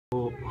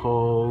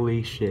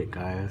Holy shit,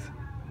 guys.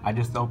 I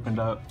just opened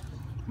up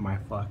my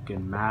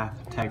fucking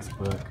math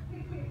textbook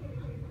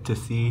to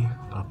see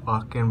a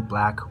fucking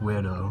Black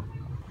Widow.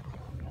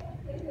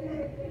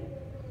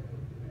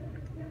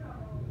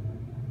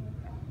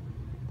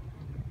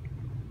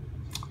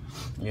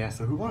 Yeah,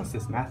 so who wants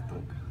this math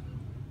book?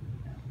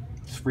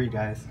 It's free,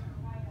 guys.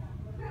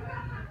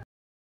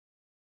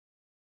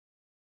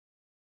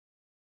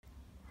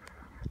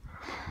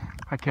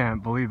 I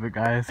can't believe it,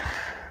 guys.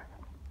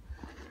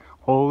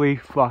 Holy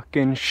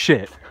fucking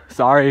shit.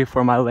 Sorry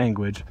for my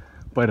language,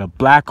 but a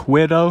Black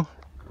Widow?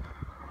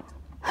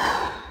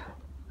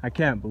 I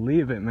can't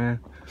believe it, man.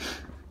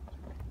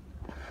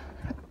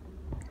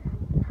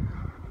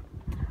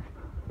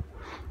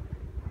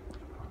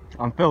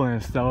 I'm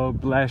feeling so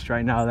blessed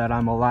right now that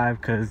I'm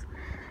alive, because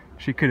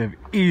she could have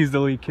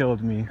easily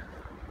killed me.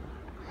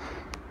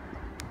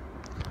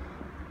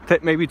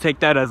 Maybe take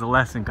that as a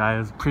lesson,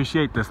 guys.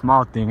 Appreciate the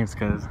small things,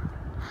 because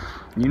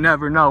you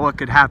never know what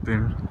could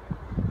happen.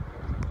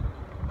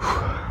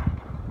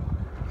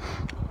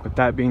 With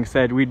that being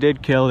said, we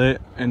did kill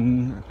it,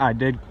 and I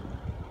did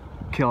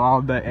kill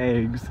all the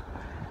eggs.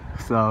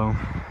 So,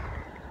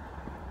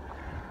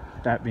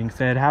 that being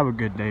said, have a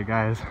good day,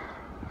 guys.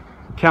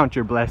 Count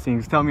your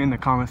blessings. Tell me in the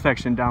comment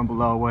section down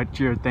below what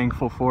you're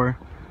thankful for,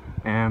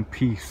 and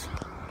peace.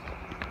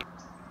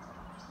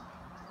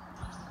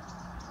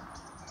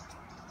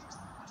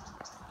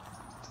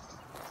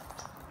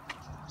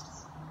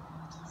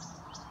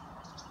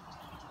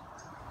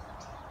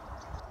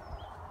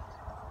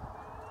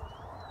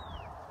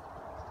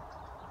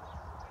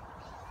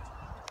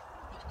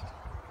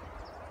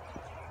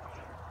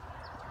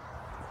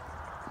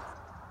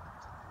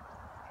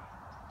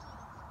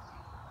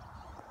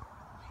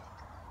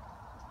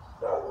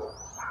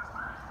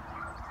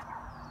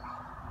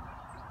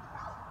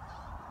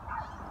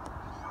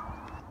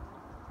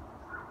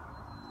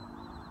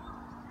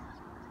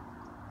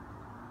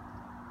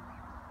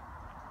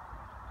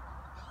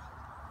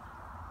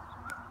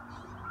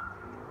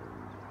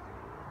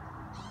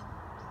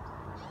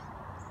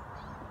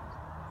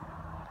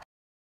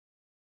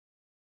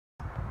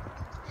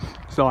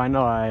 So I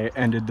know I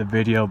ended the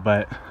video,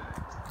 but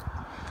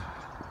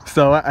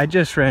so I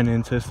just ran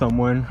into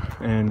someone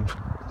and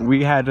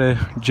we had a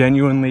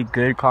genuinely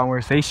good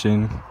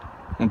conversation.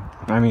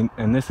 I mean,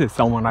 and this is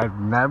someone I've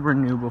never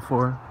knew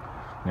before,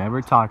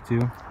 never talked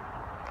to.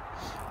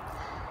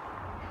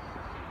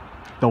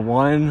 The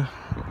one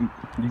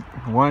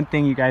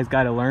thing you guys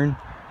got to learn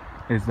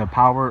is the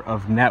power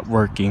of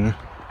networking.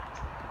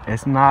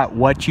 It's not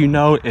what you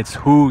know, it's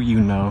who you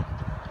know.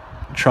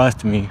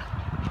 Trust me.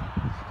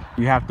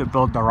 You have to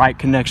build the right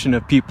connection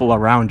of people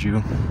around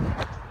you.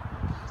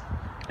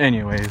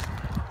 Anyways,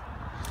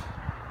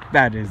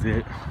 that is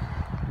it.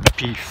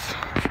 Peace.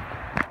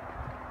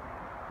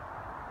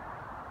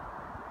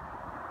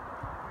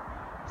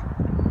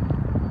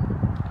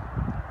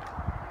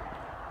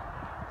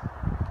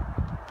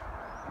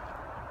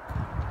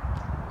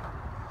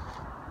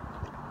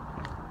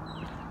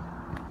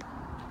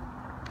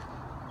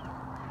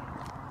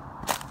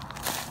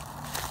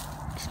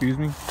 Excuse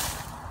me?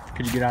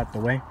 Could you get out the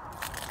way?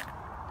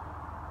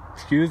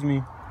 Excuse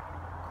me.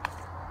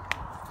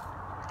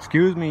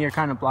 Excuse me, you're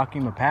kind of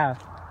blocking the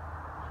path.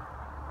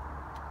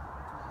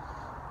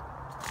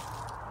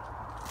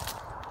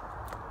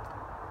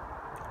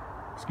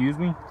 Excuse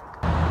me? You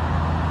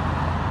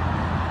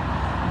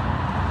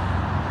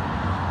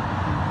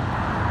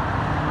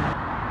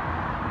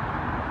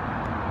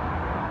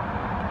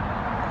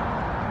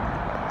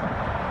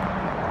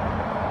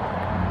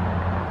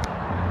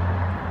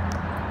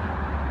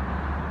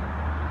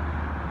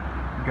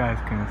guys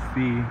can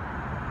see.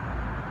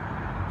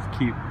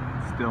 Keep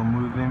still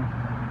moving.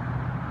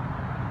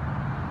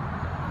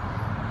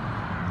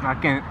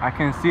 I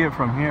can see it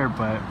from here,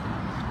 but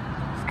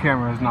this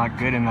camera is not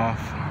good enough.